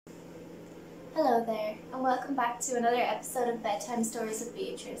Hello there, and welcome back to another episode of Bedtime Stories with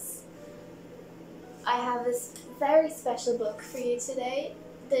Beatrice. I have this very special book for you today.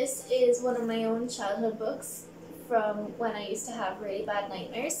 This is one of my own childhood books from when I used to have really bad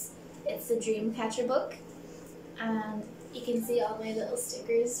nightmares. It's the Dreamcatcher book, and you can see all my little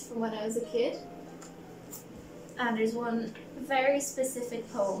stickers from when I was a kid. And there's one very specific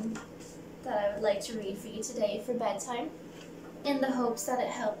poem that I would like to read for you today for bedtime, in the hopes that it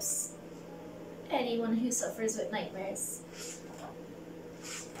helps anyone who suffers with nightmares.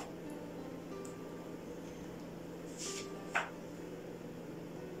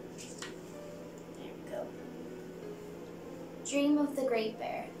 There we go. Dream of the Great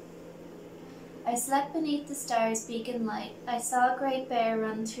Bear. I slept beneath the stars' beacon light. I saw a great bear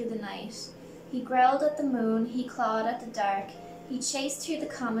run through the night. He growled at the moon, he clawed at the dark, he chased through the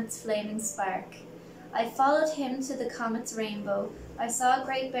comet's flaming spark. I followed him to the comet's rainbow. I saw a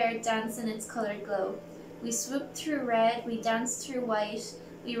great bear dance in its coloured glow. We swooped through red, we danced through white,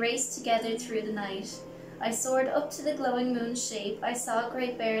 we raced together through the night. I soared up to the glowing moon's shape. I saw a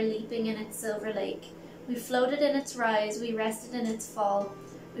great bear leaping in its silver lake. We floated in its rise, we rested in its fall.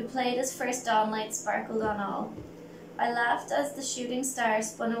 We played as first dawnlight sparkled on all. I laughed as the shooting star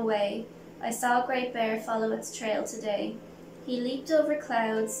spun away. I saw a great bear follow its trail today. He leaped over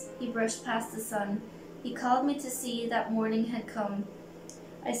clouds, he brushed past the sun. He called me to see that morning had come.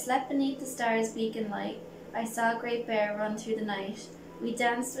 I slept beneath the stars' beacon light. I saw a great bear run through the night. We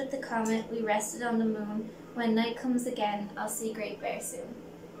danced with the comet, we rested on the moon. When night comes again, I'll see Great Bear soon.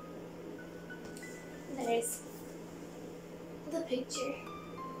 There's the picture.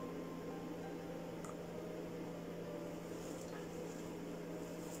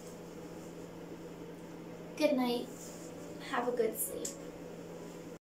 Good night. Have a good sleep.